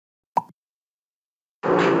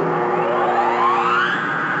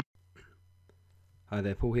Hi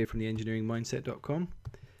there, Paul here from theengineeringmindset.com.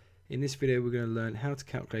 In this video we're going to learn how to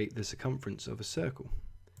calculate the circumference of a circle,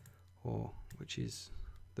 or which is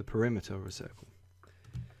the perimeter of a circle.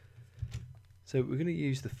 So we're going to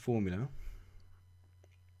use the formula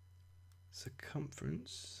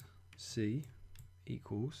circumference C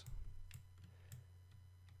equals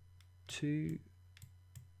 2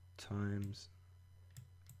 times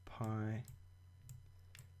pi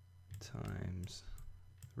times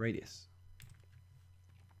radius.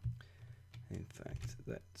 In fact,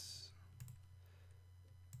 let's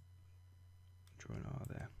draw an R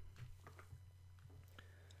there,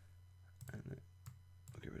 and we'll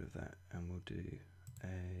get rid of that, and we'll do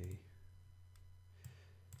a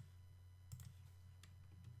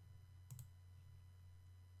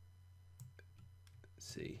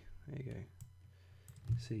C. There you go.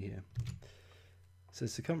 C here. So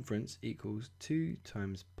circumference equals 2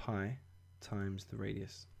 times pi times the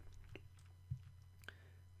radius.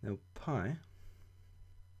 Now pi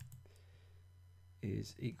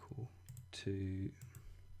is equal to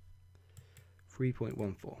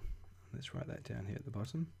 3.14. Let's write that down here at the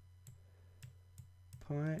bottom.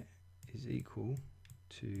 Pi is equal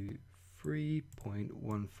to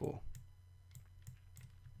 3.14.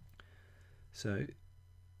 So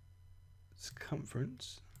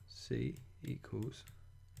circumference C equals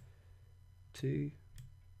 2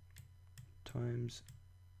 times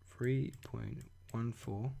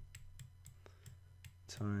 3.14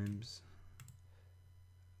 times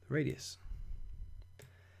the radius.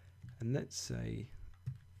 And let's say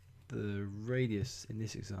the radius in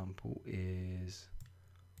this example is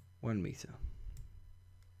 1 meter.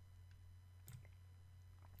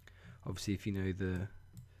 Obviously, if you know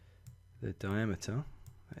the diameter,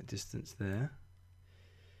 that distance there,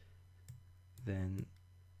 then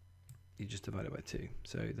you just divide it by 2.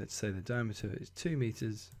 So let's say the diameter is 2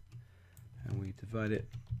 meters, and we divide it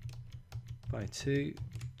by 2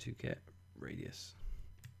 to get radius.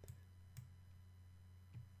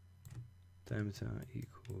 Diameter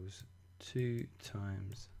equals 2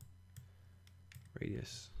 times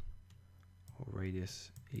radius, or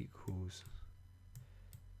radius equals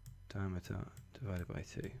diameter divided by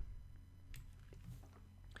 2.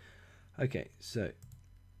 Okay, so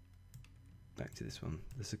back to this one.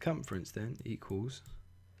 The circumference then equals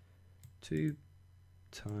 2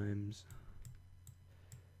 times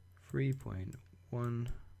 3.14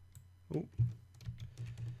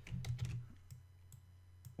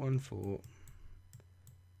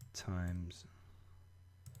 times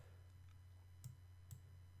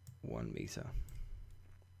 1 meter.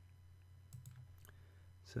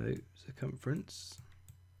 So circumference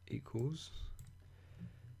equals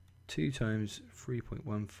 2 times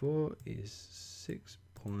 3.14 is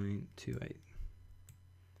 6.28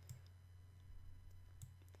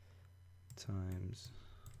 times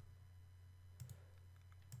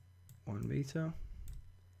 1 meter,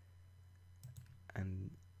 and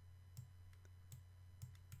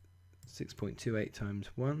 6.28 times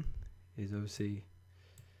 1 is obviously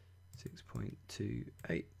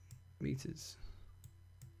 6.28 meters.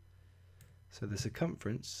 So the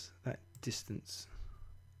circumference, that distance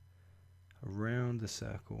around the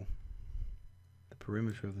circle, the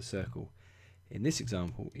perimeter of the circle, in this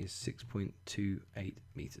example is 6.28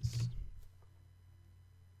 meters.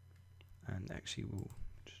 And actually we'll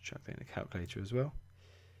just chuck that in a calculator as well.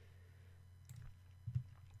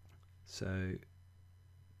 So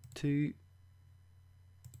 2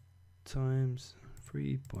 times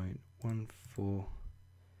 3.14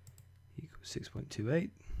 equals 6.28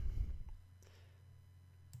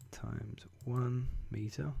 times 1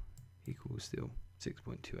 meter equals still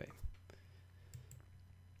 6.28.